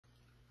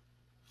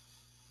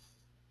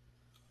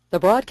The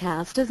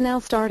broadcast is now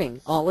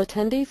starting. All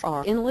attendees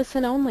are in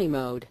listen-only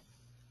mode.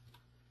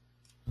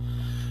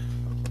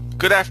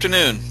 Good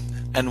afternoon,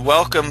 and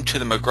welcome to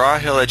the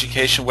McGraw-Hill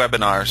Education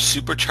webinar,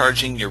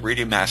 Supercharging Your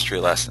Reading Mastery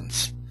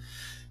Lessons.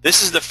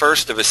 This is the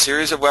first of a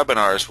series of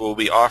webinars we'll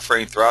be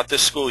offering throughout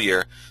this school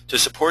year to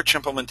support your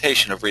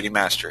implementation of reading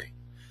mastery.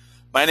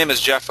 My name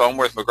is Jeff Ohm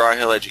with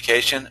McGraw-Hill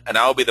Education, and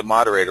I will be the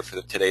moderator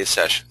for today's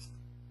session.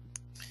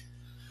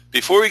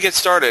 Before we get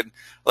started,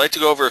 I'd like to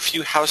go over a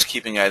few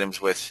housekeeping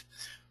items with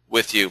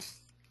you.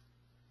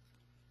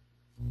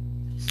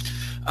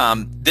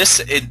 This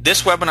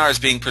webinar is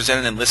being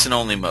presented in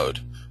listen-only mode,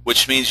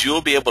 which means you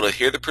will be able to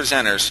hear the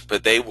presenters,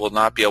 but they will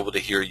not be able to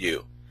hear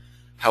you.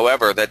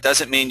 However, that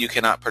doesn't mean you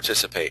cannot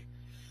participate.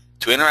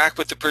 To interact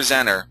with the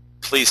presenter,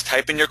 please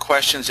type in your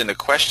questions in the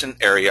question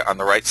area on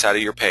the right side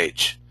of your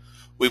page.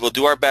 We will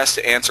do our best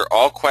to answer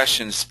all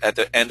questions at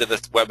the end of the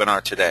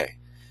webinar today.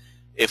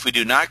 If we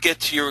do not get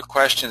to your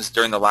questions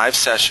during the live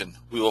session,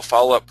 we will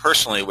follow up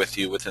personally with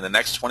you within the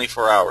next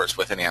 24 hours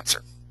with an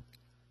answer.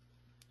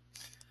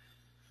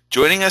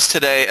 Joining us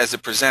today as a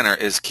presenter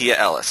is Kia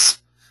Ellis.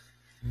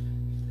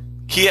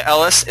 Kia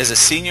Ellis is a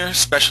Senior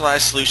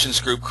Specialized Solutions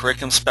Group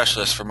Curriculum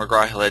Specialist for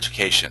McGraw-Hill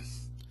Education.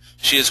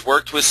 She has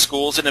worked with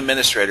schools and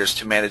administrators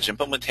to manage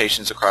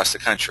implementations across the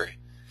country.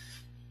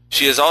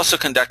 She has also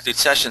conducted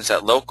sessions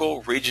at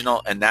local,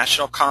 regional, and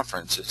national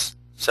conferences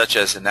such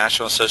as the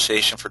National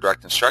Association for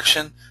Direct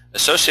Instruction,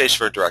 Association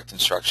for Direct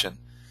Instruction,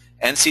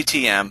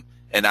 NCTM,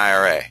 and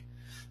IRA.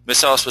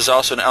 Ms. Ellis was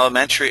also an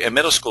elementary and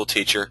middle school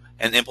teacher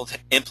and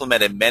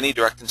implemented many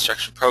direct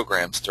instruction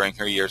programs during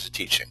her years of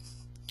teaching.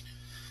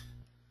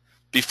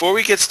 Before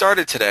we get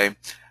started today,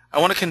 I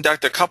want to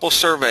conduct a couple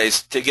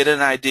surveys to get an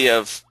idea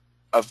of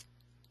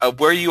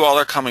where you all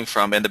are coming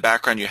from and the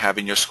background you have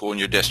in your school and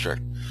your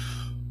district.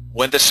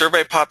 When the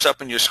survey pops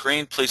up on your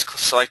screen, please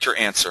select your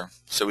answer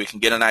so we can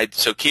get an idea,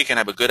 so Kia can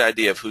have a good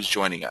idea of who's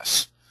joining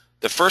us.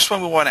 The first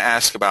one we want to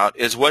ask about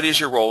is, what is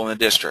your role in the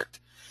district?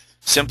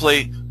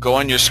 Simply go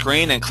on your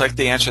screen and click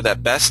the answer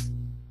that best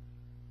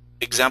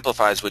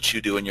exemplifies what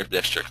you do in your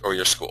district or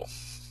your school.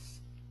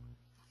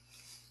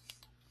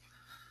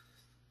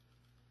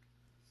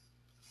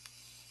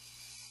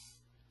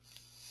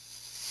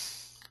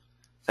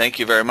 Thank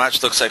you very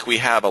much. Looks like we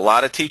have a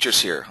lot of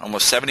teachers here.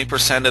 Almost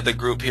 70% of the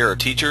group here are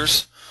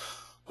teachers,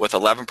 with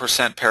 11%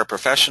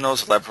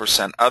 paraprofessionals,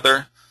 11%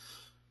 other.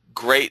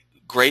 Great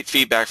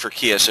feedback for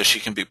Kia so she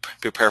can be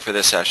prepared for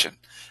this session.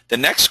 The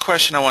next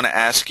question I want to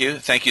ask you,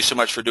 thank you so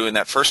much for doing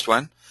that first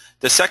one.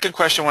 The second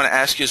question I want to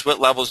ask you is,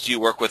 what levels do you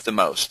work with the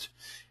most?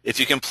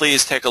 If you can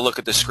please take a look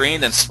at the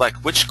screen and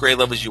select which grade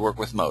levels you work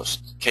with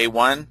most,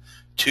 K1,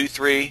 2,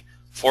 3,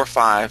 4,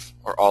 5,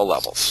 or all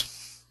levels.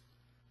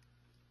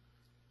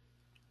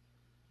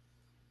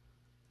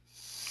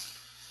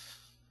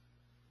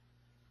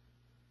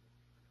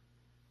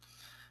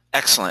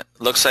 Excellent.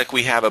 Looks like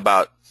we have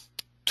about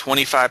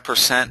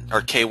 25%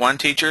 are K1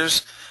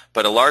 teachers,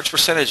 but a large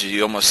percentage of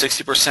you, almost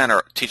 60%,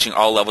 are teaching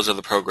all levels of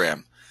the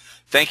program.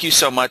 Thank you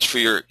so much for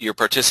your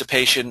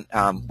participation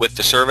with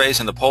the surveys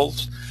and the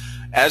polls.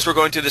 As we're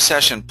going through the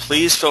session,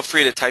 please feel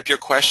free to type your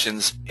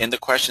questions in the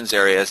questions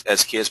area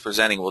as Kia is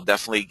presenting. We'll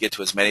definitely get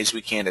to as many as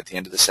we can at the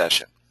end of the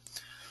session.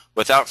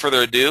 Without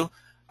further ado,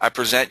 I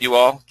present you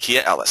all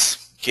Kia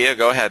Ellis. Kia,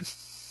 go ahead.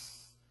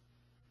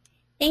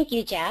 Thank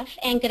you, Jeff,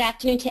 and good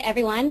afternoon to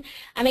everyone.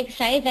 I'm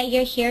excited that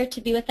you're here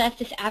to be with us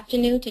this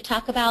afternoon to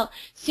talk about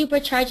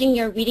supercharging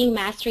your reading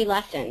mastery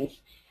lessons.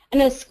 I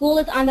know school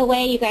is on the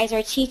way, you guys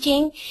are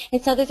teaching,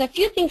 and so there's a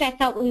few things I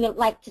thought we would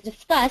like to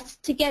discuss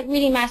to get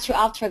reading mastery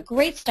off to a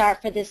great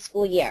start for this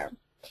school year.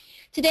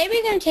 Today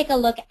we're going to take a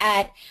look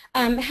at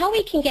how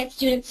we can get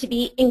students to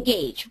be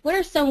engaged. What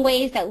are some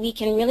ways that we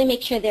can really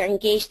make sure they're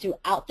engaged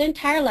throughout the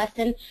entire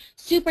lesson,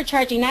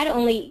 supercharging not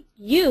only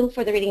you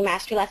for the reading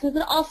mastery lessons,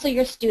 but also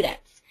your students.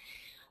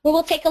 We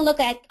will take a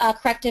look at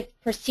corrective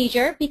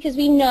procedure, because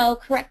we know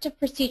corrective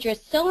procedure is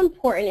so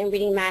important in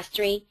reading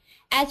mastery.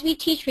 As we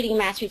teach reading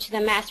mastery to the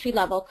mastery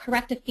level,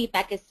 corrective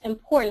feedback is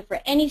important for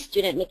any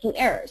student making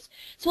errors.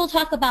 So we'll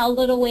talk about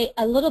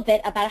a little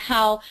bit about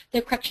how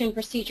the correction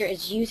procedure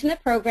is used in the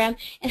program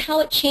and how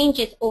it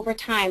changes over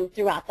time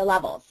throughout the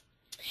levels.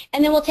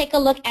 And then we'll take a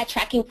look at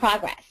tracking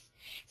progress.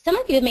 Some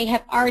of you may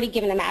have already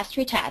given a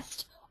mastery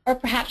test, or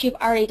perhaps you've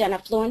already done a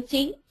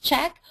fluency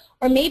check,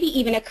 or maybe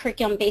even a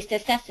curriculum-based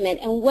assessment.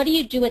 And what do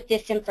you do with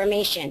this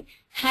information?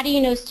 How do you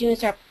know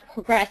students are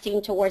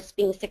progressing towards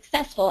being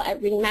successful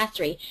at reading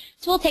mastery?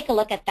 So we'll take a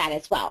look at that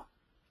as well.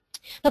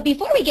 But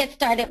before we get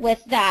started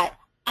with that,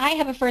 I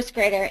have a first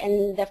grader,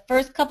 and the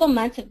first couple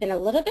months have been a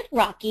little bit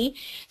rocky,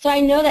 so I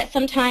know that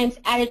sometimes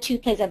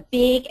attitude plays a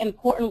big,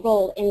 important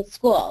role in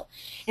school.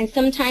 And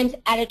sometimes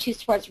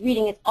attitudes towards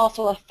reading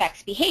also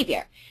affects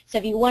behavior. So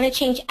if you want to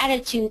change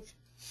attitudes,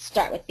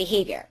 start with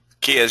behavior.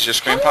 Kia, is your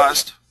screen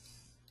paused?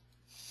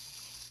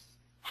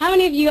 How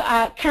many of you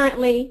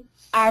currently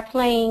are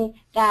playing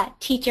the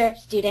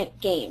teacher-student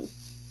game?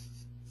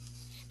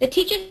 The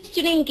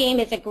teacher-student game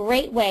is a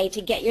great way to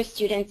get your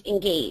students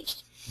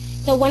engaged.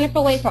 It's a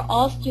wonderful way for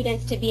all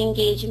students to be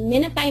engaged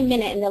minute by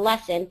minute in the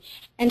lesson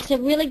and to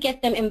really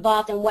get them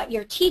involved in what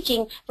you're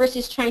teaching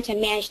versus trying to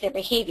manage their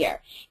behavior.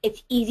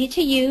 It's easy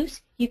to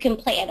use. You can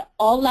play at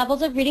all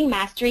levels of reading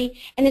mastery,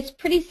 and it's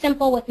pretty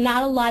simple with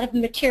not a lot of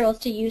materials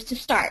to use to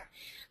start.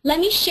 Let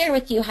me share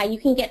with you how you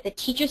can get the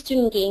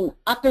teacher-student game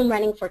up and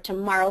running for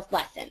tomorrow's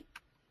lesson.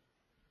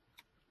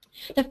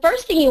 The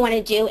first thing you want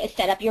to do is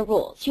set up your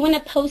rules. You want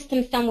to post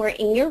them somewhere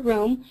in your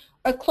room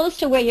or close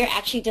to where you're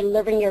actually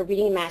delivering your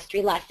reading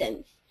mastery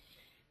lessons.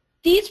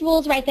 These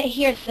rules right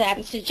here that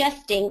I'm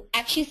suggesting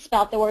actually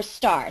spell the word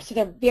STAR, so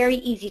they're very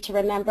easy to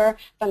remember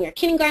from your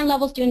kindergarten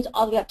level students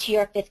all the way up to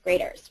your 5th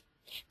graders.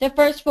 The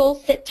first rule,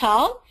 sit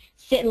tall.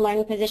 Sit in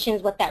learning position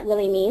is what that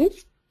really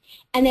means.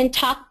 And then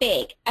talk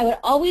big. I would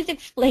always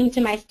explain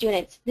to my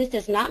students, this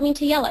does not mean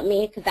to yell at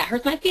me because that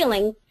hurts my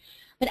feelings,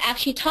 but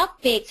actually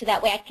talk big so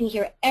that way I can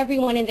hear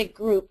everyone in the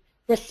group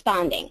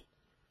responding.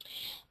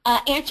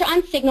 Answer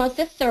on signal is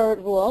the third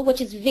rule,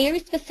 which is very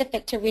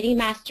specific to reading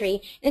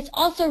mastery. And it's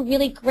also a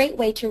really great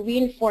way to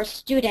reinforce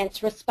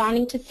students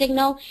responding to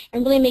signal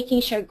and really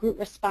making sure group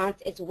response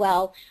is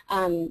well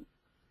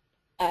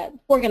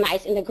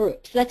organized in the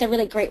group. So that's a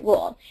really great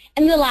rule.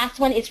 And the last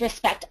one is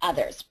respect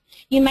others.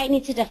 You might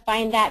need to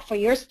define that for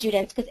your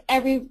students because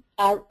every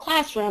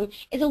classroom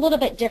is a little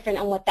bit different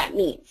on what that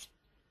means.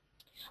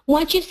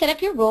 Once you've set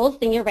up your rules,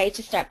 then you're ready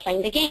to start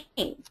playing the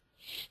game.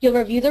 You'll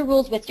review the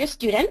rules with your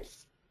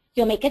students.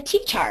 You'll make a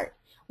T chart.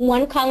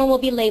 One column will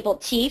be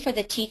labeled T for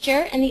the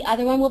teacher, and the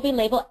other one will be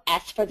labeled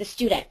S for the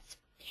students.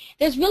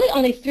 There's really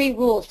only 3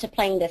 rules to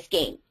playing this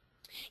game.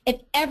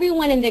 If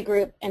everyone in the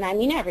group, and I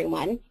mean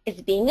everyone,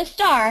 is being a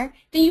star,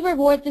 then you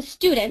reward the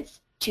students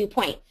 2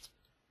 points.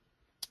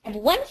 If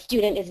one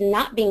student is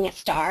not being a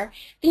star,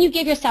 then you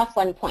give yourself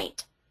 1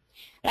 point.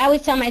 But I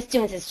always tell my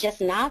students it's just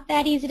not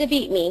that easy to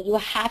beat me. You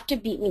have to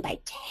beat me by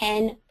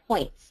 10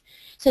 points.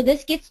 So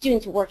this gets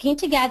students working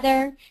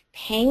together,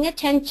 paying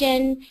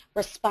attention,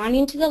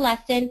 responding to the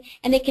lesson,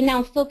 and they can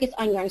now focus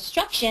on your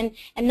instruction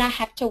and not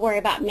have to worry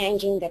about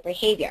managing their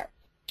behavior.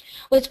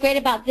 What's great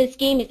about this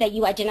game is that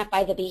you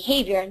identify the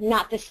behavior,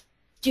 not the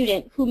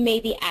student who may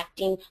be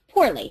acting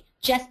poorly,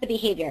 just the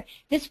behavior.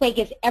 This way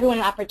gives everyone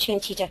an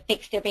opportunity to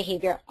fix their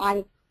behavior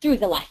through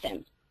the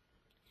lesson.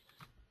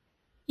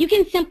 You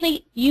can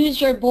simply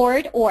use your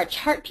board or a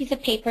chart piece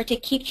of paper to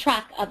keep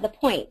track of the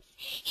points.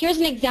 Here's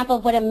an example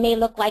of what it may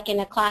look like in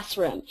a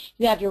classroom.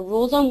 You have your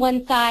rules on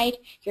one side,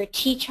 your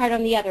T chart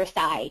on the other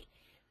side.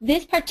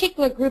 This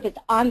particular group is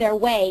on their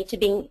way to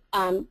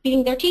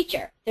beating their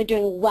teacher. They're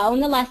doing well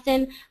in the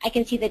lesson. I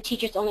can see the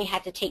teachers only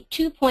had to take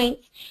 2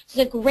 points. So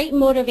it's a great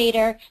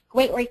motivator,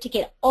 great way to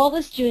get all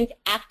the students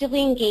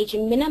actively engaged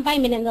minute by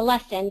minute in the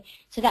lesson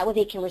so that way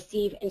they can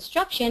receive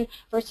instruction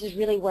versus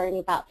really worrying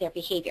about their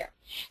behavior.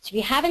 So if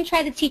you haven't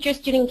tried the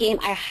teacher-student game,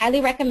 I highly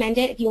recommend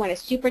it if you want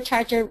to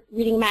supercharge your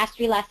reading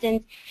mastery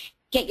lessons,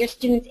 get your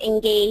students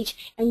engaged,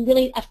 and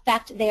really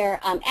affect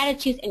their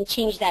attitudes and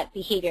change that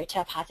behavior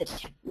to a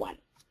positive one.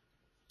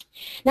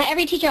 Now,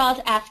 every teacher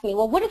always asks me,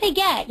 well, what do they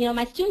get? You know,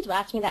 my students will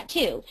ask me that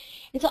too.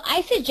 And so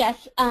I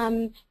suggest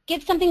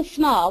give something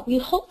small.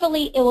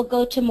 Hopefully, it will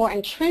go to more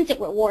intrinsic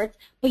rewards,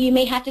 but you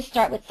may have to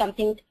start with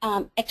something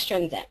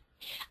extrinsic.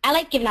 I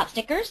like giving out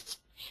stickers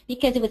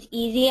because it was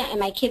easy, and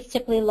my kids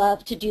typically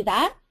love to do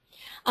that.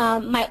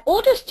 My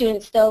older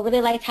students, though,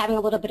 really like having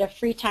a little bit of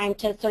free time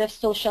to sort of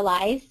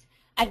socialize.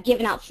 I've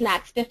given out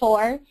snacks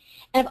before.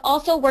 And I've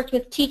also worked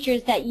with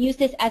teachers that use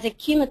this as a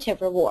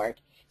cumulative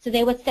reward. So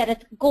they would set a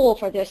goal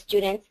for their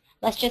students,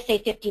 let's just say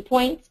 50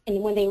 points,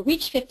 and when they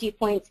reach 50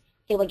 points,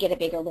 they will get a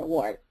bigger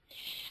reward.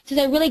 So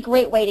it's a really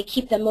great way to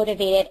keep them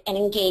motivated and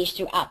engaged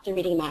throughout the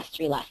reading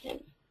mastery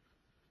lesson.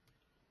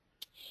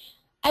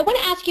 I want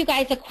to ask you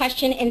guys a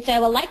question, and so I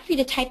would like for you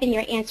to type in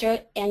your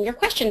answer in your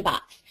question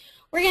box.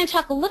 We're going to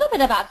talk a little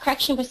bit about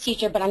correction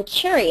procedure, but I'm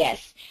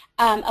curious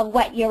of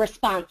what your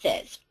response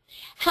is.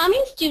 How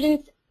many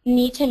students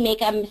need to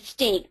make a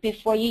mistake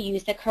before you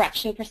use the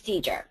correction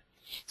procedure?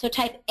 So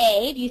type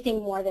A, do you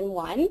think more than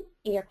one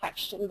in your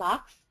question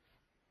box?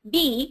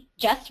 B,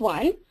 just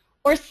one,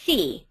 or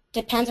C,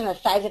 depends on the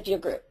size of your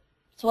group.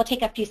 So we'll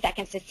take a few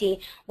seconds to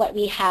see what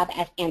we have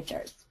as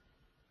answers.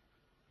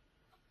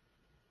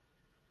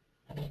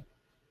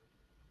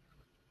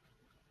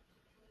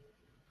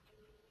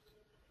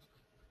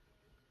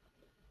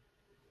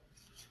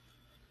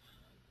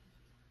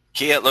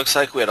 Kia, it looks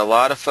like we had a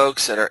lot of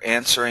folks that are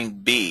answering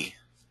B.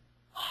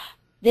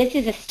 This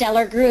is a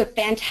stellar group.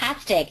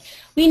 Fantastic.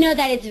 We know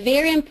that it's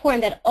very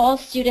important that all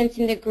students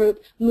in the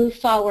group move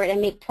forward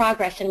and make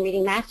progress in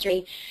reading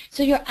mastery.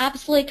 So you're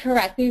absolutely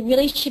correct. We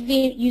really should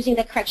be using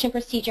the correction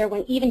procedure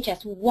when even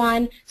just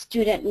one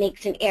student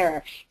makes an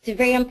error. It's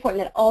very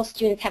important that all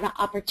students have an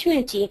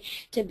opportunity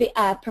to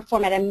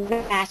perform at a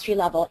mastery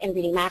level in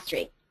reading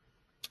mastery.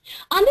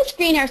 On the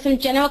screen are some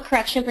general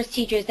correction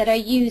procedures that are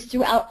used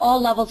throughout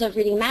all levels of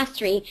reading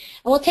mastery, and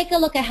we'll take a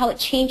look at how it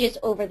changes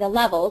over the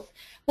levels.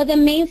 But the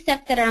main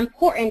steps that are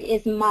important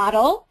is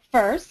model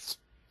first,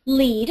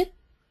 lead,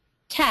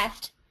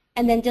 test,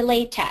 and then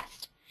delayed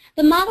test.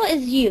 The model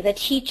is you, the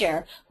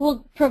teacher, who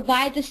will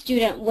provide the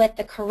student with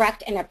the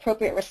correct and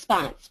appropriate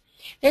response.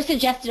 There's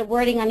suggested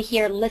wording on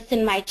here,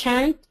 listen my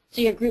turn,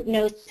 so your group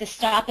knows to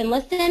stop and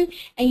listen,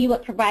 and you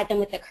would provide them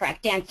with the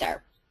correct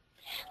answer.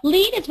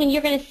 Lead is when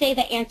you're going to say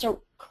the answer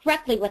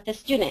correctly with the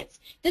students.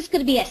 This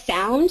could be a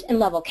sound in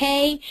level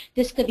K.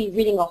 This could be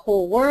reading a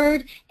whole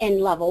word in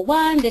level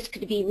 1. This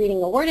could be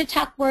reading a word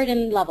attack word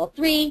in level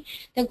 3.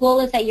 The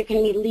goal is that you're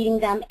going to be leading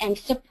them and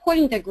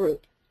supporting the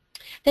group.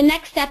 The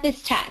next step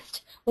is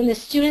test, when the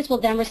students will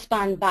then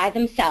respond by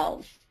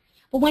themselves.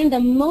 But one of the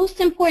most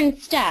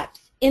important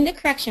steps in the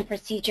correction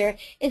procedure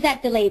is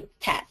that delayed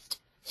test.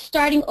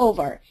 Starting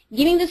over,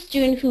 giving the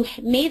student who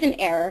made an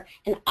error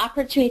an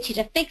opportunity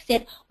to fix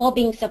it while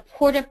being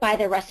supported by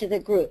the rest of the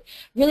group,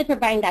 really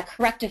providing that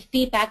corrective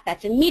feedback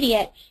that's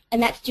immediate,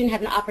 and that student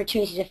has an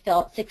opportunity to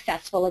feel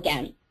successful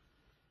again.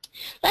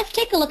 Let's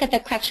take a look at the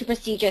correction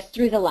procedure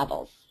through the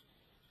levels.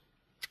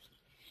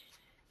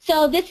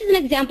 So this is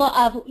an example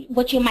of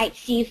what you might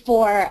see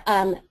for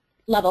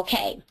level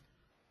K.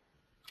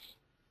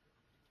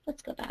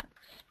 Let's go back.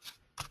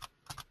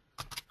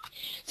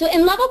 So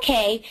in level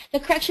K, the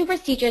correction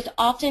procedure is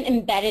often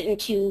embedded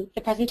into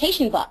the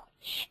presentation book.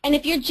 And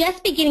if you're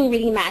just beginning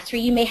reading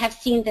mastery, you may have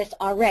seen this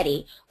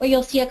already, or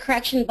you'll see a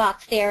correction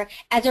box there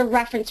as a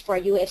reference for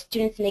you if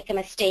students make a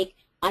mistake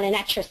on an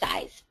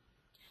exercise.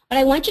 What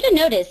I want you to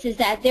notice is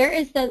that there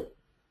is the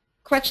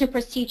correction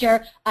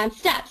procedure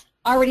steps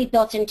already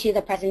built into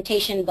the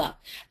presentation book.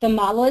 The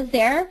model is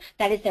there.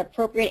 That is the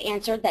appropriate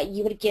answer that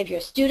you would give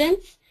your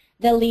students.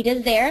 The lead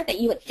is there,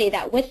 that you would say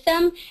that with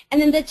them. And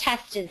then the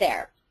test is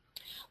there.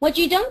 What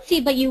you don't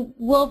see but you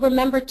will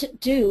remember to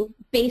do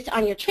based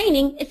on your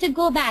training is to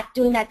go back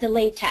doing that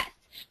delayed test,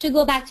 to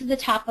go back to the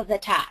top of the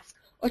task,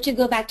 or to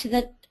go back to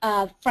the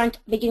front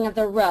beginning of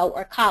the row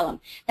or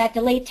column. That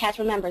delayed test,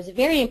 remember, is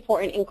very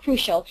important and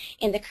crucial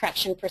in the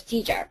correction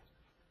procedure.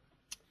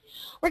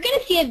 We're going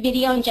to see a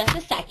video in just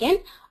a second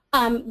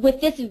with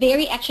this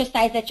very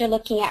exercise that you're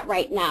looking at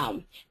right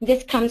now.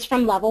 This comes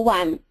from level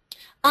 1.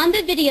 On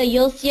the video,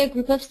 you'll see a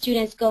group of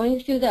students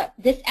going through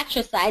this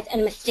exercise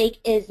and a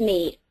mistake is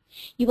made.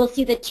 You will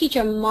see the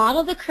teacher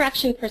model the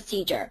correction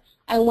procedure.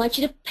 I want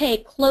you to pay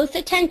close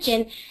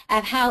attention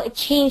of how it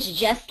changed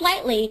just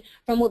slightly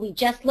from what we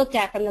just looked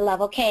at from the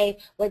level K,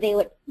 where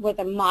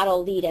the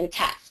model, lead, and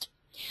test.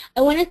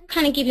 I want to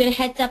kind of give you a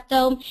heads up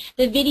though.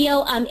 The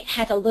video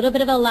has a little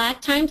bit of a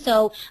lag time,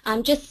 so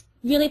just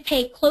really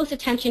pay close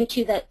attention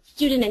to the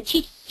student and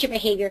teacher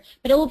behavior,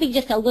 but it will be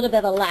just a little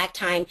bit of a lag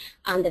time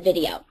on the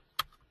video.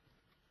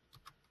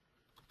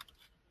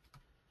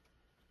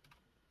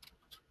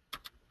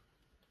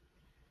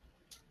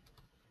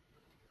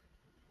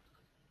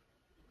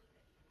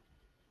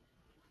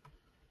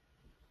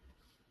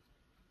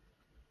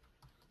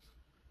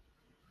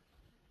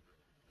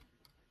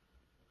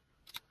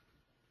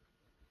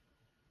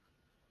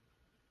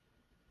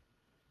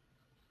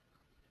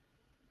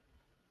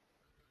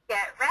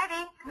 Get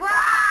ready.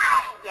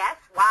 Why? Yes,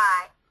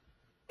 why?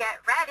 Get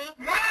ready.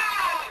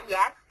 Then.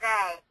 Yes,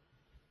 they.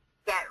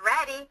 Get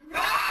ready.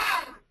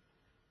 Then.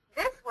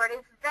 This word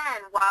is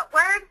then. What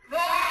word?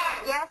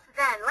 Then. Yes,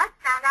 then. Let's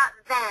sound out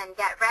then.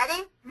 Get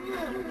ready.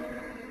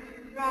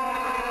 Then.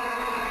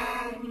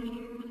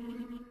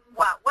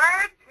 What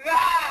word?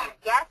 Then.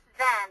 Yes,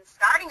 then.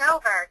 Starting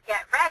over.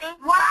 Get ready.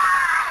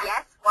 Why?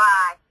 Yes,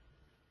 why?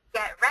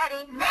 Get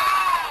ready.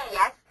 Then.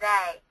 Yes,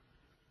 they.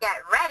 Get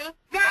ready.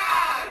 Then.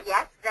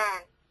 Yes,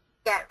 then.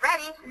 Get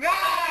ready.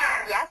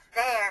 There. Yes,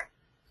 there.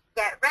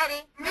 Get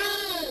ready.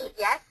 These.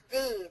 Yes,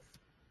 these.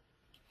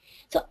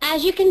 So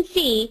as you can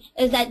see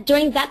is that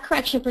during that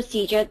correction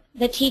procedure,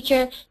 the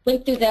teacher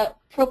went through the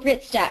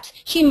appropriate steps.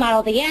 She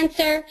modeled the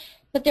answer,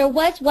 but there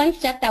was one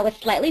step that was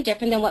slightly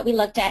different than what we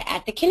looked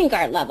at the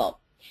kindergarten level.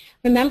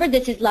 Remember,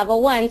 this is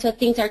level 1, so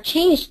things are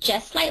changed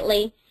just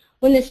slightly.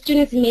 When the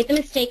students made the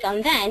mistake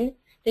on then,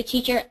 the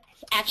teacher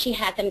actually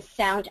had them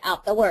sound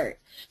out the word.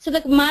 So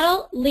the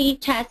model,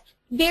 lead, test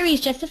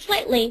varies just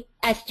slightly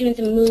as students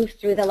move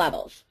through the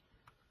levels.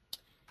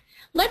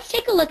 Let's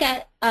take a look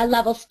at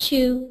levels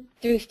 2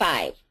 through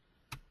 5.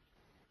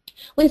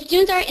 When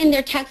students are in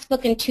their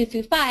textbook in 2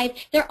 through 5,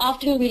 they're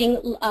often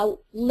reading a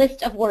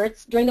list of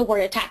words during the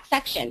word attack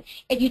section.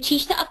 If you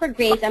teach the upper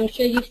grades, I'm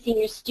sure you've seen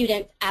your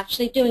students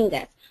actually doing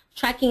this,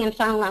 tracking and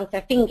following along with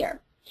their finger.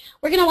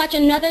 We're going to watch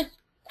another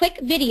quick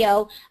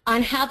video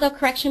on how the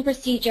correction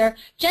procedure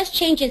just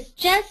changes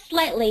just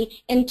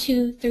slightly in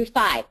 2 through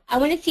 5. I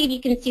want to see if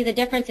you can see the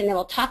difference, and then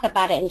we'll talk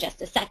about it in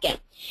just a second.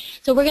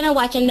 So we're going to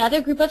watch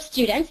another group of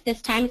students.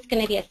 This time it's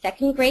going to be a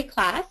 2nd grade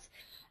class,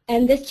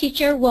 and this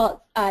teacher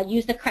will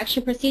use the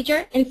correction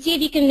procedure and see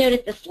if you can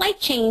notice the slight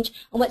change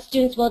on what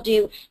students will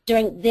do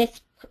during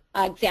this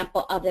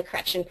example of the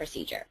correction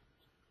procedure.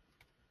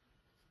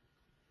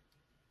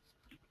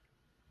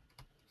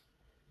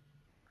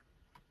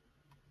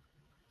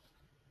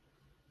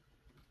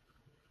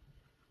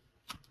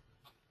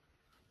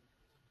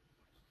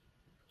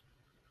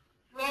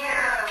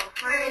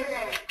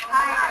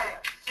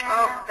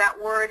 Oh, that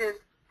word is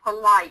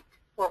polite.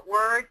 What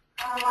word?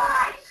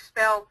 Polite.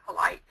 Spell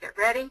polite. Get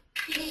ready.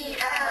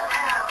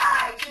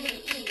 P-O-L-I-T-E.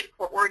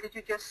 What word did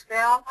you just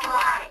spell?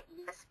 Polite.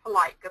 Yes,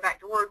 polite. Go back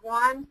to word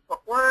 1.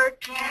 What word?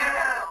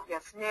 Narrow.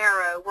 Yes,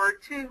 narrow.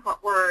 Word 2.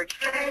 What word?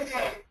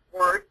 Prison.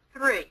 Word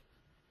 3.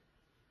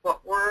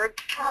 What word?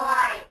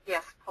 Polite.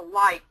 Yes,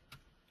 polite.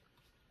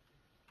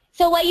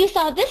 So what you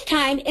saw this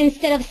time,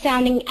 instead of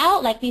sounding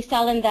out like we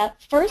saw in the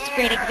first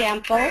grade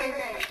example,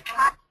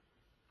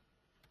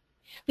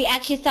 we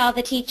actually saw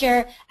the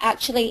teacher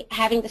actually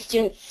having the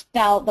students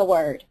spell the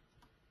word.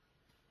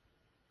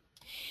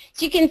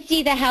 So you can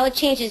see that how it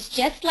changes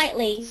just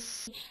slightly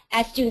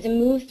as students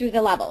move through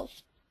the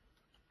levels.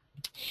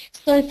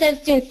 So instead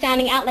of students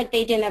sounding out like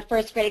they did in the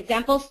first grade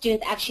example,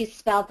 students actually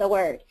spelled the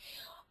word.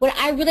 What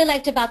I really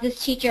liked about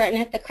this teacher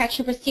and the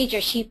correction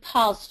procedure, she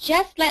paused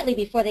just slightly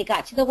before they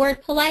got to the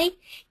word polite,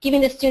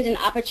 giving the students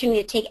an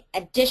opportunity to take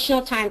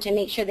additional time to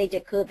make sure they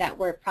decode that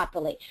word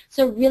properly.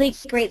 So really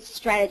great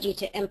strategy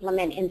to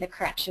implement in the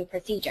correction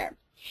procedure.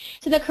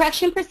 So the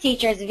correction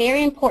procedure is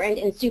very important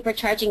in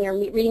supercharging your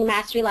reading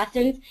mastery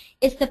lessons.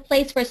 It's the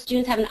place where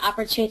students have an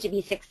opportunity to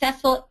be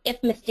successful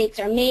if mistakes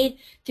are made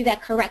through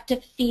that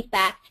corrective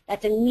feedback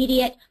that's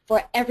immediate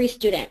for every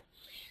student.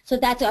 So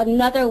that's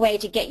another way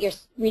to get your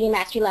reading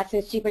mastery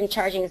lessons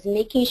supercharging, is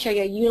making sure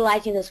you're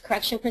utilizing those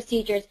correction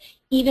procedures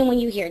even when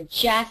you hear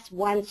just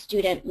one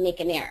student make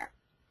an error.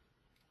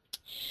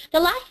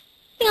 The last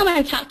thing I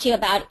want to talk to you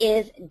about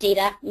is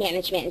data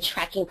management and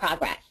tracking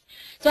progress.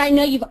 So I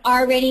know you've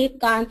already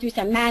gone through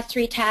some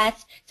mastery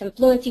tests, some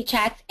fluency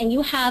checks, and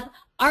you have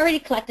already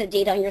collected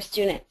data on your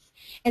students.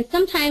 And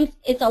sometimes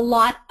it's a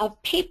lot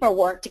of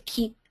paperwork to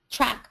keep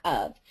track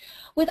of.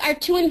 With our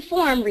To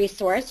Inform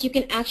resource, you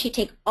can actually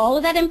take all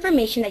of that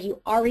information that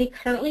you already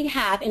currently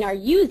have and are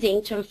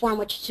using to inform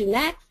what to do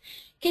next.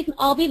 It can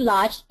all be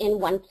lodged in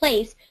one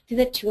place through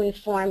the To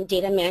Inform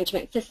data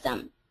management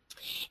system.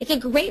 It's a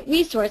great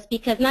resource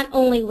because not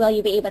only will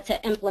you be able to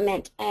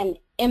implement and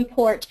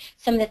import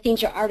some of the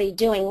things you're already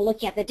doing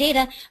looking at the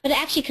data, but it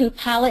actually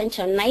compile it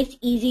into a nice,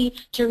 easy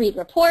to read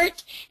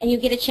report, and you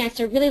get a chance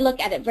to really look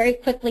at it very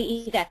quickly,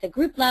 either at the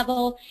group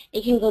level,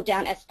 and you can go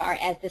down as far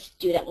as the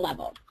student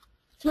level.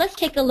 So let's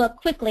take a look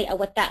quickly at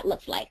what that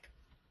looks like.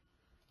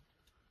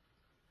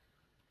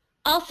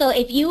 Also,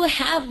 if you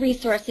have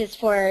resources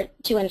for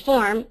To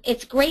Inform,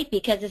 it's great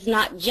because it's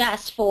not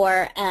just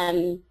for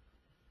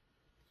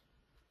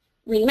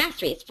reading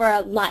mastery. It's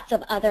for lots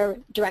of other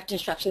direct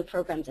instruction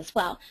programs as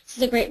well. This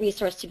is a great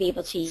resource to be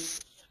able to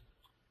use.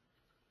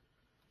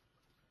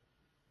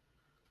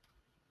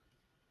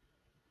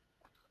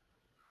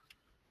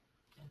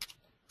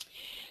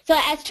 So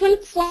as To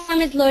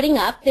Inform is loading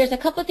up, there's a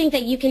couple of things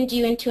that you can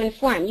do in To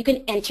Inform. You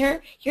can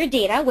enter your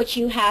data, which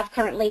you have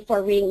currently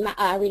for reading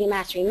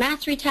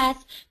mastery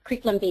tests,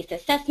 curriculum-based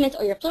assessments,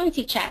 or your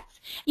fluency checks.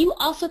 You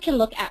also can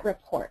look at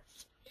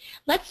reports.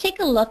 Let's take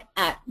a look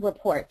at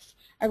reports.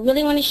 I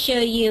really want to show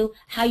you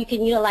how you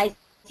can utilize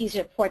these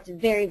reports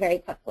very, very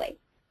quickly.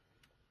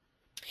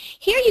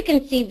 Here you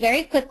can see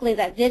very quickly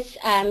that this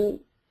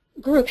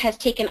group has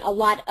taken a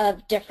lot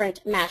of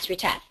different mastery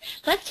tests.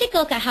 Let's take a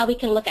look at how we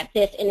can look at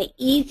this in an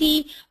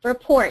easy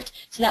report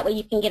so that way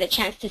you can get a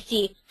chance to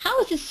see how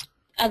is this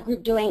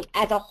group doing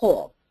as a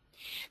whole.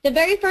 The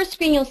very first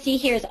screen you'll see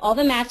here is all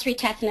the mastery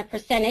tests in a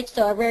percentage,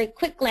 so a very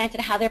quick glance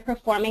at how they're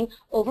performing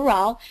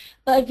overall.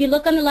 But if you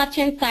look on the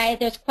left-hand side,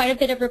 there's quite a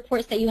bit of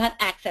reports that you have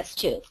access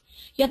to.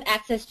 You have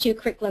access to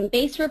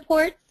curriculum-based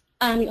reports,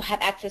 you'll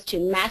have access to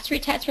mastery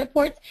test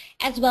reports,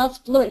 as well as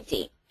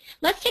fluency.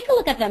 Let's take a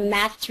look at the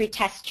mastery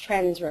test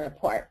trends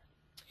report.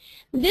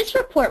 This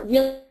report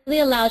really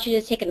allows you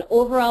to take an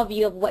overall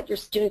view of what your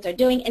students are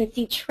doing and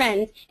see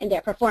trends in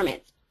their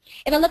performance.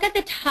 If I look at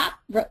the top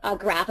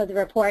graph of the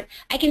report,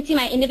 I can see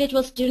my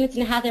individual students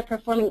and how they're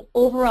performing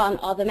overall in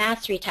all the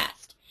mastery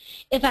tests.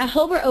 If I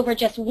hover over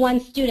just one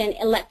student,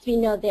 it lets me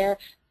know their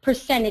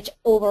percentage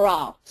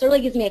overall. So it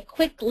really gives me a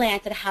quick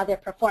glance at how they're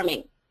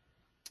performing.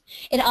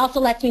 It also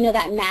lets me know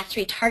that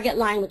mastery target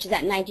line, which is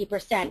at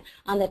 90%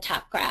 on the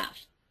top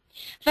graph.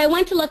 If I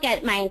want to look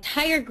at my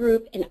entire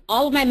group and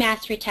all of my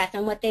mastery tests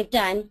and what they've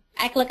done,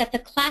 I can look at the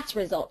class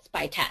results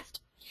by test.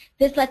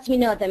 This lets me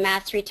know the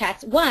mastery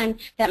test 1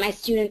 that my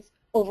students'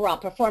 overall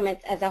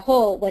performance as a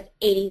whole was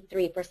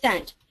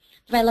 83%.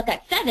 If I look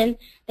at 7,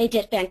 they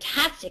did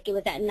fantastic. It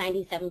was at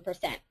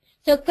 97%.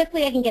 So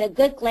quickly I can get a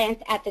good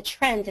glance at the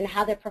trends and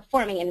how they're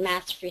performing in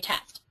mastery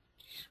test.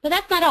 But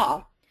that's not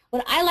all.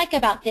 What I like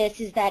about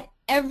this is that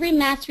every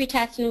mastery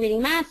test in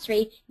reading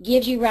mastery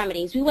gives you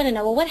remedies. We want to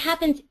know, well, what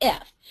happens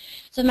if?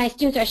 So my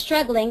students are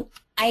struggling,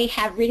 I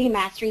have reading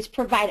masteries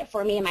provided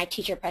for me in my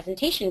teacher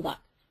presentation book.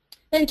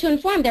 Then To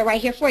Inform, they're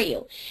right here for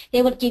you.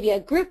 They will give you a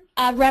group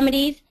of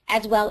remedies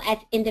as well as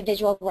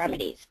individual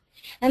remedies.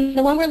 And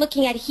the one we're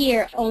looking at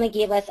here only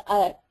gave us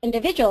an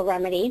individual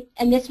remedy,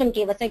 and this one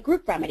gave us a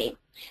group remedy.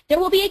 There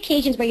will be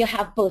occasions where you'll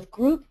have both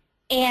group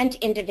and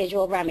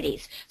individual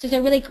remedies. So it's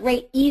a really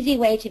great, easy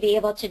way to be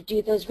able to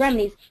do those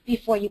remedies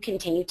before you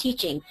continue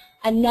teaching.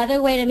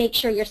 Another way to make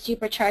sure you're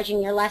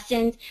supercharging your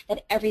lessons,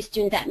 that every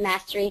student's at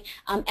mastery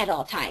at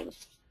all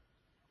times.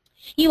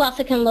 You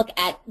also can look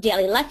at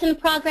daily lesson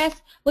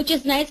progress, which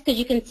is nice because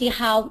you can see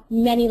how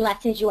many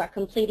lessons you are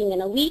completing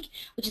in a week,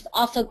 which is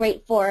also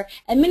great for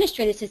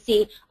administrators to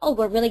see, oh,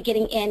 we're really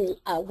getting in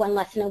one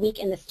lesson a week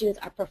and the students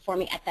are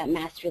performing at that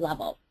mastery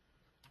level.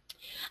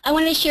 I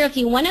want to share with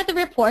you one other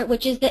report,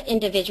 which is the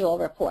individual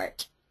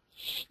report.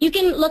 You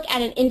can look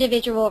at an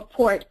individual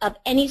report of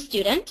any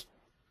student,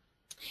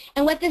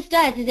 and what this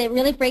does is it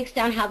really breaks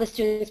down how the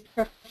student is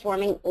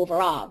performing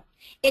overall.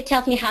 It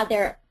tells me how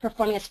they're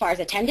performing as far as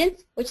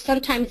attendance, which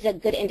sometimes is a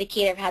good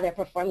indicator of how they're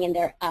performing in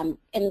their,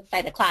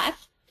 inside the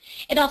class.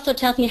 It also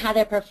tells me how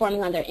they're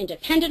performing on their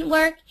independent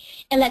work.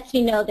 It lets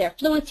me know their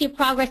fluency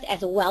progress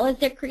as well as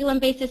their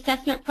curriculum-based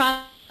assessment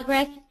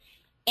progress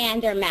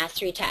and their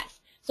mastery tests.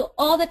 So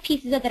all the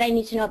pieces that I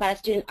need to know about a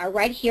student are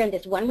right here in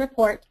this one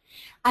report.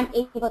 I'm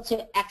able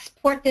to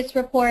export this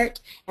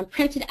report and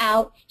print it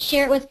out,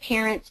 share it with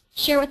parents,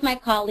 share it with my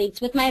colleagues,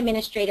 with my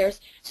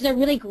administrators. So it's a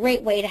really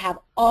great way to have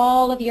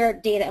all of your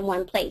data in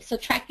one place. So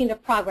tracking the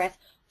progress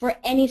for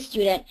any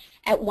student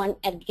at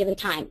a given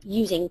time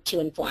using To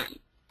Inform.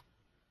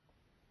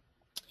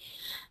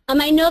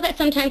 I know that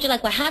sometimes you're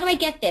like, well, how do I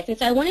get this? And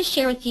so I want to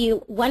share with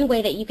you one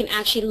way that you can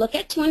actually look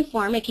at To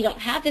Inform if you don't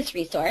have this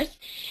resource,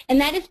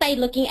 and that is by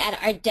looking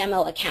at our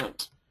demo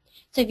account.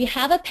 So if you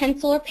have a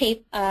pencil or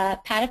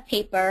pad of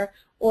paper,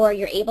 or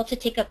you're able to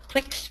take a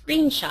quick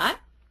screenshot,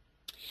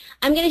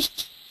 I'm going to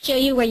show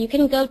you where you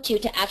can go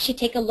to actually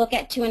take a look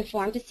at To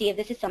Inform to see if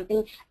this is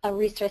something, a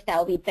resource that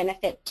will be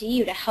benefit to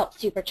you to help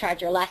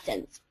supercharge your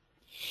lessons.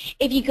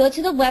 If you go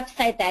to the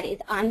website that is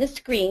on the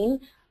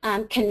screen,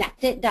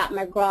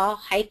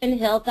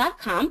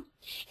 connected.mcgraw-hill.com,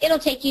 it'll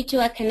take you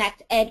to a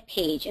Connect Ed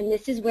page, and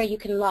this is where you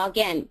can log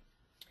in.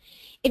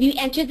 If you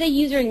enter the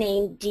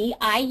username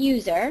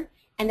DIuser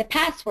and the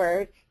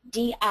password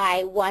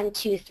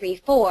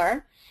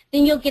DI1234,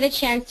 then you'll get a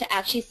chance to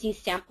actually see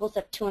samples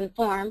of To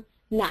Inform,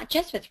 not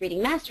just with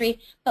Reading Mastery,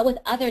 but with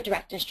other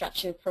direct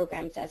instruction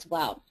programs as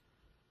well.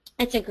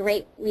 It's a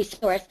great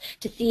resource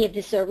to see if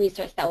this is a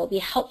resource that will be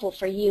helpful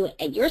for you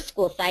at your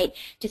school site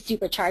to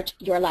supercharge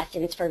your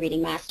lessons for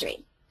Reading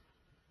Mastery.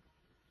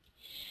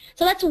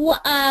 So that's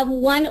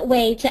one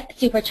way to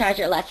supercharge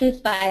your lessons,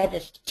 by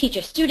this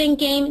teacher-student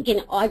game,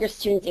 getting all your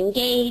students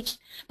engaged,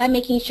 by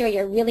making sure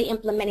you're really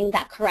implementing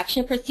that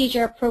correction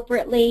procedure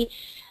appropriately,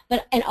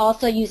 and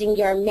also using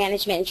your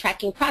management and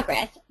tracking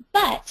progress.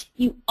 But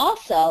you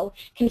also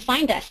can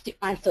find us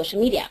on social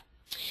media.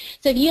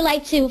 So if you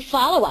like to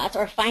follow us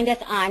or find us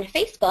on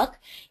Facebook,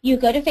 you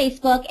go to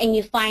Facebook and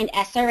you find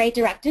SRA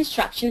Direct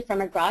Instruction from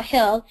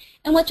McGraw-Hill,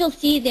 and what you'll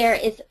see there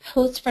is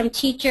posts from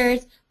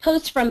teachers,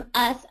 posts from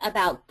us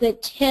about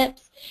good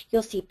tips.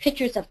 You'll see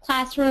pictures of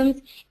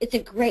classrooms. It's a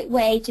great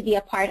way to be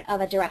a part of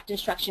a direct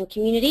instruction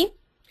community.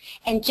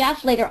 And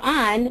Jeff later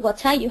on will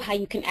tell you how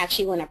you can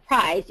actually win a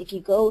prize if you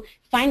go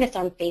find us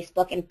on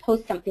Facebook and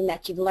post something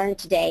that you've learned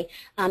today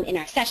in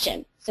our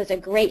session. So it's a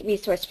great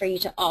resource for you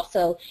to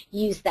also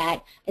use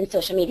that in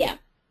social media.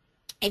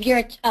 If you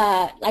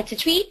like to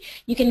tweet,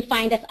 you can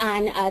find us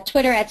on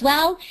Twitter as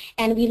well,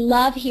 and we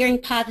love hearing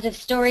positive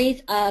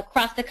stories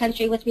across the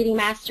country with Reading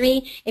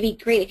Mastery. It'd be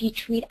great if you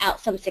tweet out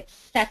some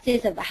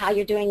successes of how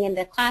you're doing in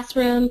the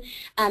classroom.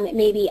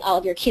 Maybe all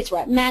of your kids were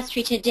at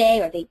Mastery today,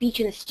 or they beat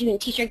you in a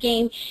student-teacher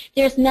game.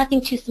 There's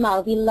nothing too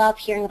small. We love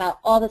hearing about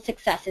all the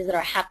successes that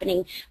are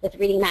happening with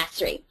Reading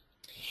Mastery.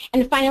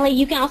 And finally,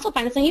 you can also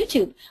find us on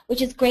YouTube,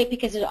 which is great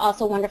because there's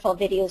also wonderful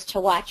videos to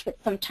watch, but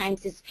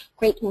sometimes it's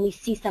great when we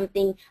see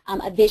something,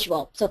 a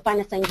visual. So find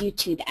us on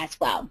YouTube as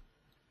well.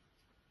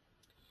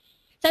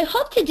 So I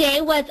hope today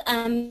was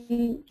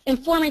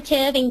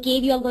informative and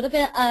gave you a little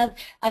bit of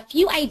a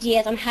few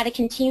ideas on how to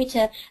continue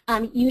to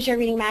use your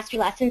Reading Mastery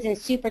lessons and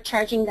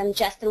supercharging them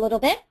just a little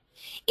bit.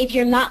 If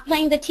you're not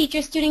playing the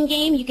teacher-student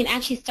game, you can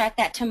actually start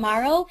that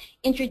tomorrow,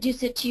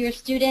 introduce it to your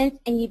students,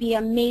 and you'd be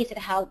amazed at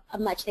how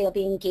much they'll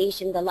be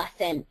engaged in the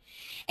lesson.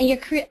 And your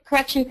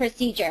correction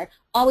procedure,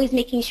 always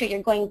making sure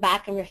you're going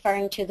back and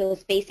referring to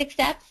those basic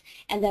steps,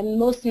 and the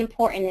most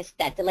important is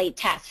that delayed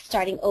task,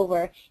 starting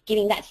over,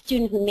 giving that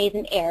student who made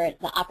an error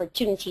the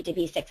opportunity to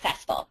be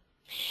successful.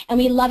 And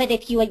we love it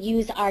if you would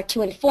use our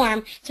To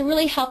Inform to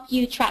really help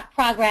you track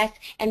progress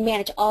and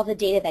manage all the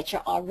data that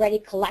you're already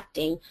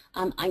collecting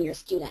on your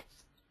students.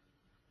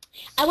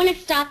 I want to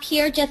stop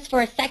here just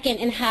for a second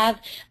and have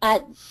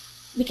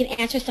we can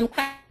answer some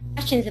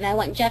questions, and I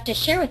want Jeff to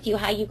share with you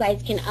how you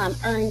guys can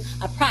earn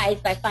a prize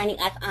by finding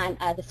us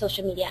on the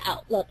social media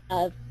outlet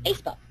of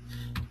Facebook.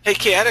 Hey,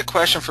 Kay, I had a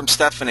question from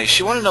Stephanie.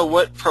 She wanted to know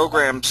what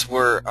programs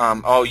we're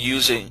all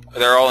using.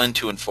 They're all in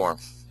To Inform.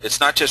 It's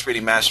not just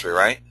Reading Mastery,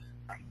 right?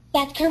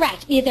 That's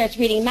correct. There's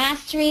Reading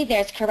Mastery,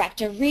 there's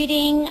Corrective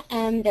Reading,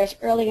 there's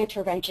Early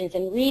Interventions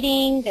in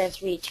Reading,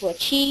 there's Read to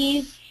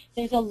Achieve.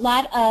 There's a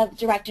lot of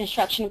direct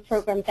instruction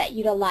programs that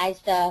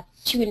utilize the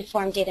To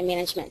Inform data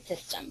management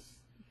system.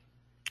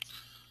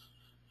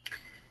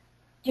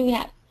 Do we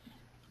have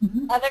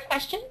other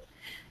questions?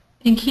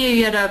 And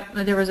Kia,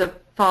 there was a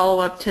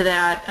follow-up to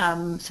that.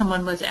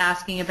 Someone was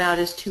asking about,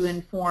 is To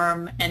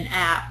Inform an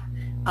app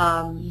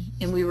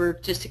And we were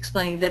just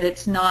explaining that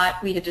it's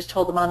not, we had just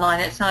told them online,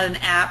 it's not an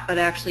app, but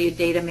actually a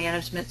data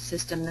management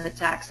system that's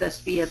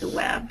accessed via the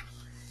web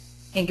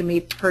and can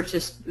be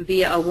purchased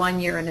via a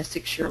 1-year and a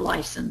 6-year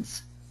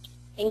license.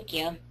 Thank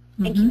you.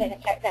 Thank you.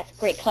 That's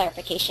great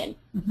clarification.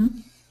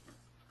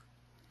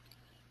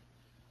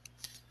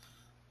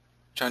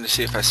 Trying to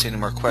see if I see any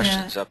more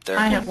questions up there.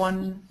 I have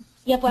one.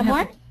 You have one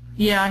more?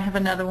 Yeah, I have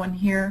another one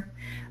here.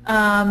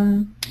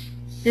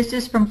 This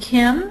is from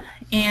Kim,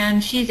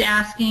 and she's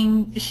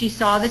asking, she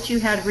saw that you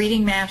had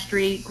reading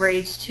mastery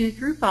grades 2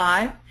 through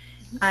 5,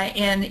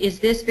 and is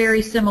this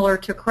very similar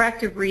to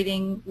corrective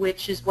reading,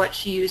 which is what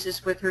she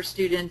uses with her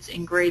students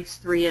in grades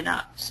 3 and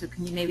up? So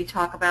can you maybe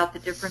talk about the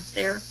difference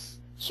there?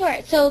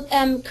 Sure. So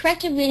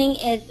corrective reading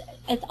is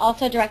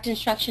also a direct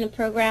instruction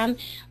program.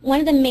 One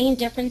of the main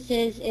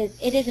differences is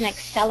it is an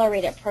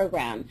accelerated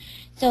program.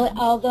 So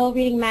although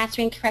reading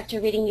mastery and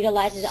corrective reading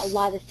utilizes a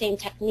lot of the same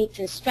techniques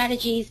and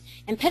strategies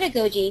and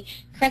pedagogy,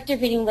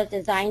 corrective reading was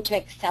designed to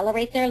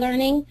accelerate their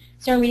learning.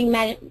 So in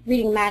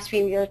reading mastery,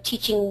 you're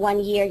teaching 1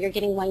 year, you're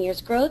getting 1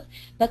 year's growth.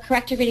 But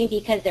corrective reading,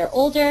 because they're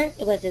older,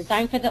 it was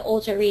designed for the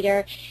older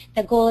reader.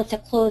 The goal is to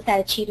close that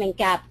achievement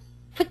gap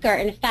quicker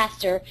and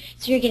faster,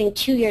 so you're getting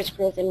 2 years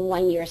growth in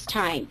 1 year's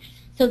time.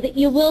 So that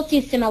you will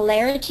see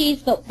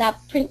similarities, but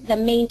the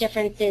main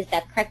difference is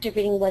that corrective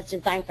reading was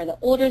designed for the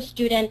older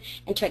student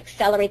and to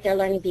accelerate their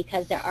learning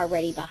because they're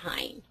already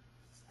behind.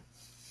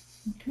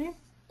 Okay.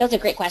 That was a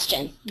great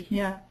question.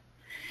 Yeah.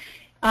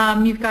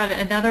 You've got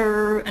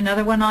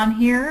another one on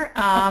here.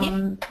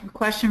 The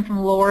question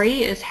from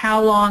Lori is,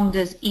 how long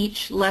does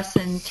each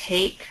lesson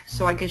take?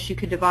 So I guess you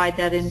could divide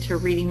that into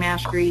reading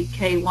mastery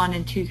K1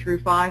 and 2 through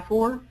 5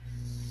 for.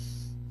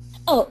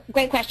 Oh,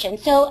 great question.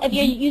 So if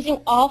you're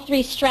using all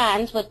 3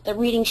 strands, with the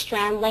reading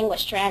strand, language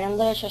strand, and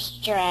literature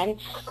strand,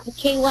 the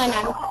K1,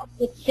 I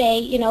would say,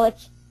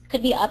 it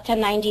could be up to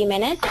 90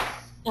 minutes,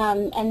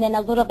 and then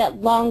a little bit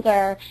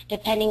longer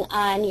depending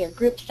on your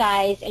group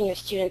size and your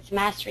student's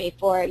mastery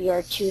for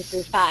your 2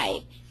 through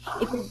 5.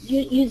 If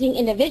you're using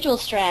individual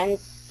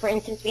strands, for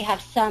instance, we have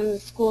some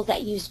schools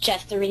that use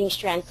just the reading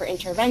strand for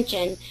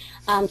intervention,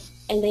 and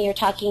then you're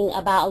talking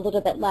about a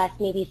little bit less,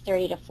 maybe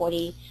 30 to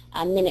 40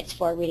 minutes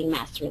for a reading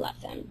mastery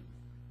lesson.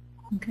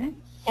 Okay.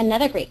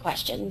 Another great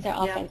question. They're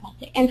all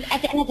fantastic. And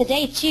at the end of the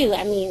day, too,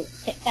 I mean,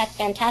 that's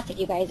fantastic.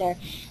 You guys are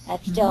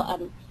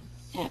still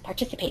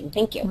participating.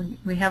 Thank you.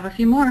 We have a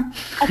few more.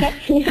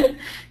 Okay.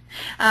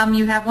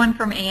 You have one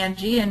from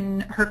Angie,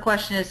 and her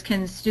question is,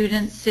 can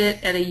students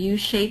sit at a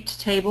U-shaped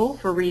table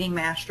for reading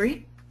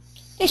mastery?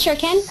 They sure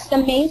can. The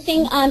main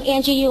thing,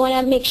 Angie, you want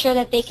to make sure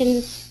that they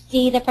can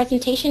see the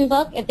presentation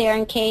book if they're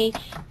in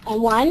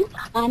K1,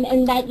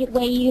 and that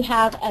way you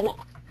have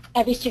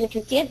every student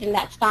can see it, then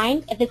that's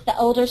fine. If it's the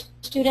older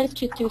students,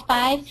 2 through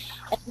 5,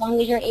 as long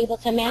as you're able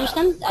to manage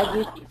them, a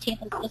U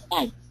table is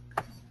fine.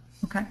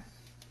 Okay.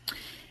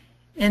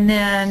 And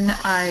then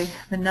I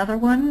have another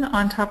one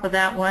on top of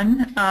that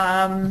one.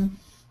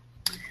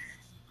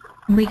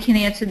 We can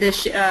answer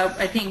this.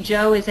 I think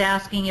Joe is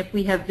asking if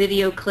we have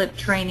video clip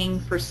training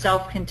for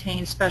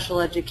self-contained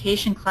special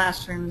education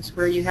classrooms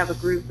where you have a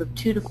group of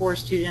 2 to 4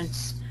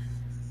 students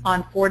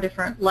on 4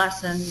 different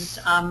lessons.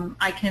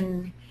 I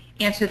can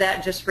answer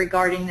that just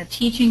regarding the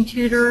teaching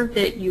tutor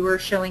that you were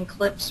showing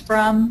clips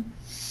from.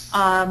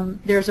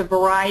 There's a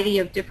variety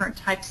of different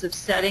types of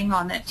setting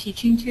on that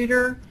teaching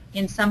tutor.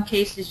 In some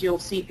cases, you'll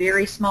see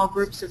very small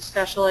groups of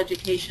special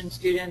education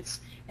students,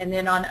 and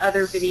then on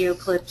other video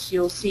clips,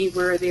 you'll see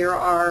where there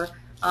are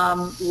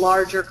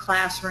larger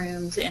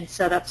classrooms and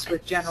setups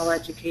with general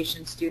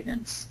education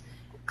students.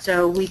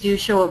 So we do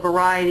show a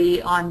variety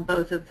on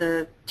both of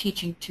the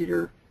teaching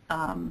tutor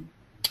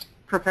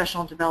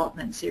professional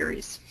development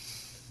series.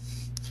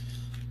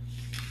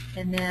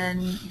 And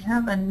then you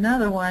have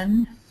another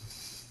one.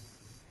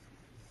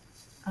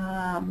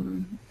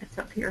 It's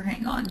up here.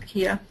 Hang on,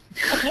 Kia.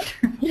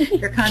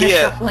 They're kind of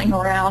shuffling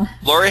around.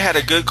 Lori had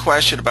a good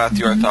question about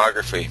the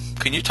orthography.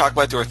 Can you talk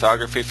about the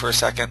orthography for a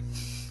second?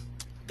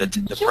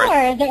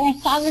 Sure. The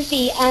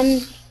orthography.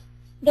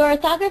 The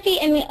orthography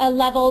in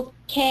level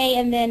K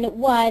and then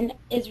 1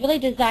 is really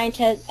designed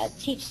to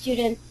teach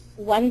students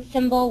one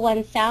symbol,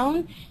 one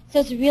sound. So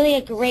it's really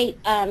a great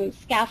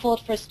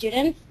scaffold for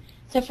students.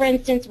 So for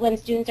instance, when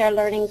students are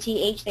learning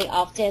TH, they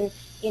often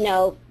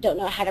don't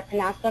know how to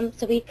pronounce them.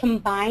 So we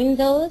combine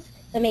those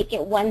to make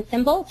it one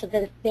symbol, so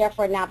that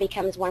therefore now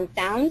becomes one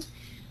sound.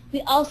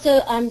 We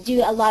also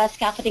do a lot of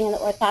scaffolding in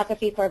the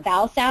orthography for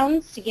vowel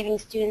sounds, to giving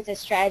students a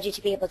strategy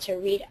to be able to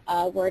read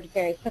a word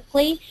very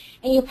quickly.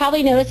 And you'll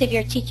probably notice if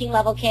you're teaching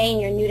level K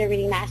and you're new to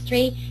reading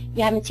mastery,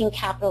 you haven't seen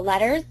capital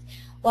letters.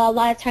 Well, a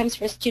lot of times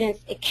for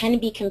students it can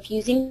be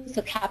confusing,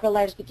 so capital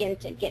letters begin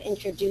to get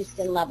introduced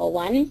in level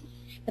 1.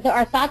 But the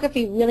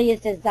orthography really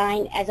is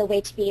designed as a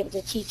way to be able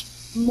to teach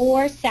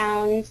more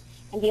sounds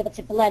and be able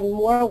to blend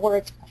more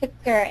words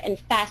quicker and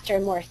faster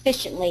and more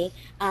efficiently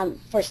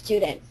for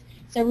students.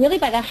 So really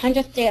by the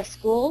 100th day of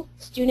school,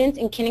 students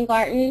in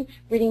kindergarten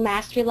reading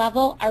mastery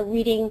level are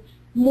reading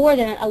more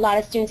than a lot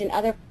of students in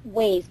other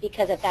ways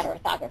because of that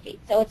orthography.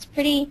 So it's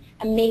pretty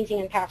amazing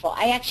and powerful.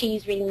 I actually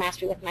use Reading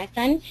Mastery with my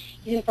son.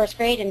 He's in first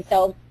grade, and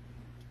so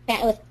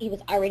he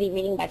was already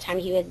reading by the time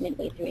he was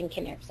midway through in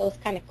kindergarten. So it's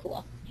kind of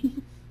cool.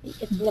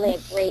 It's really a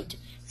great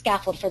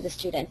scaffold for the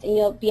students, and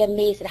you'll be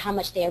amazed at how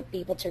much they'll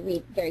be able to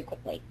read very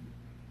quickly.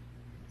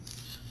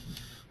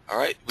 All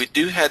right, we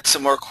do had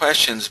some more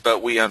questions,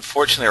 but we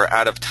unfortunately are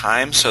out of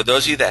time. So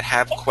those of you that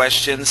have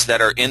questions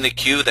that are in the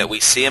queue that we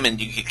see them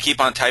and you can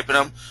keep on typing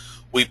them,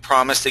 we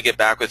promise to get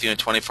back with you in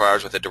 24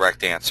 hours with a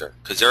direct answer,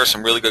 because there are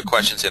some really good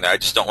questions in there. I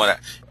just don't want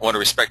to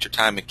respect your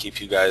time and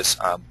keep you guys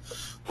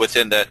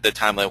within the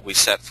time limit we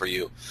set for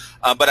you.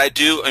 But I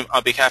do,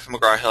 on behalf of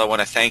McGraw-Hill, I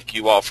want to thank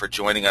you all for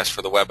joining us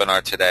for the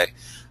webinar today.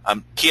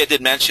 Kia did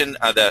mention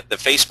the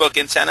Facebook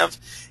incentive.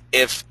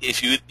 If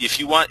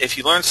you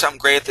learned something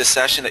great at this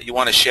session that you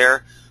want to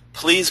share,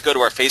 please go to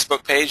our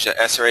Facebook page,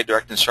 SRA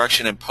Direct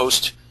Instruction, and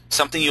post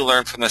something you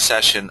learned from the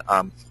session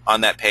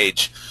on that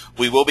page.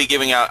 We will be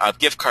giving out a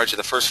gift card to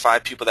the first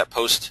 5 people that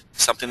post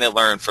something they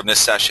learned from this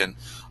session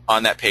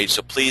on that page.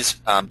 So please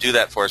do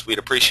that for us. We'd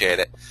appreciate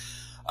it.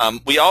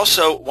 We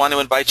also want to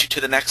invite you to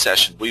the next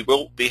session. We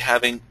will be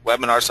having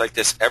webinars like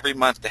this every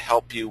month to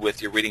help you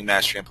with your reading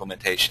mastery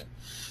implementation.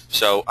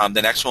 So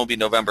the next one will be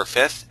November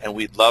 5th, and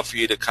we'd love for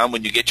you to come.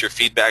 When you get your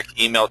feedback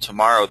email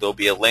tomorrow, there'll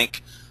be a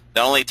link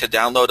not only to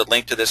download a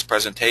link to this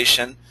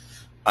presentation,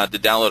 to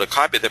download a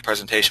copy of the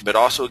presentation, but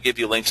also give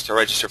you links to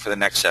register for the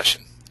next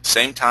session.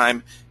 Same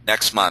time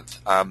next month.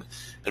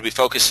 It'll be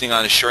focusing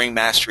on assuring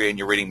mastery in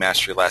your reading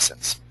mastery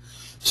lessons.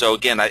 So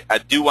again, I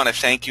do want to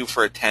thank you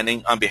for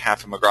attending on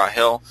behalf of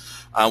McGraw-Hill.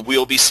 We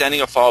will be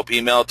sending a follow-up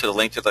email to the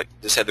link to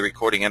the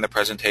recording and the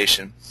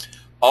presentation.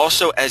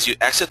 Also, as you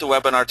exit the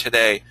webinar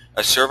today,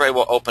 a survey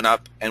will open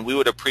up, and we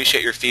would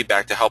appreciate your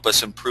feedback to help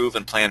us improve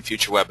and plan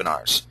future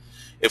webinars.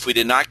 If we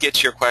did not get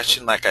to your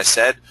question, like I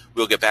said,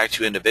 we'll get back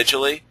to you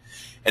individually.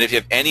 And if you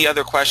have any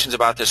other questions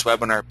about this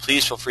webinar,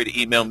 please feel free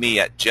to email me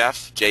at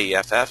jeff.omer,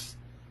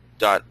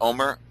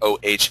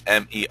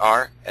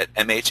 O-H-M-E-R, at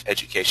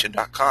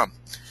mheducation.com.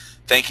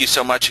 Thank you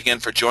so much again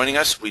for joining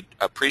us. We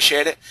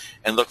appreciate it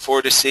and look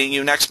forward to seeing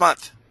you next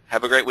month.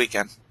 Have a great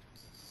weekend.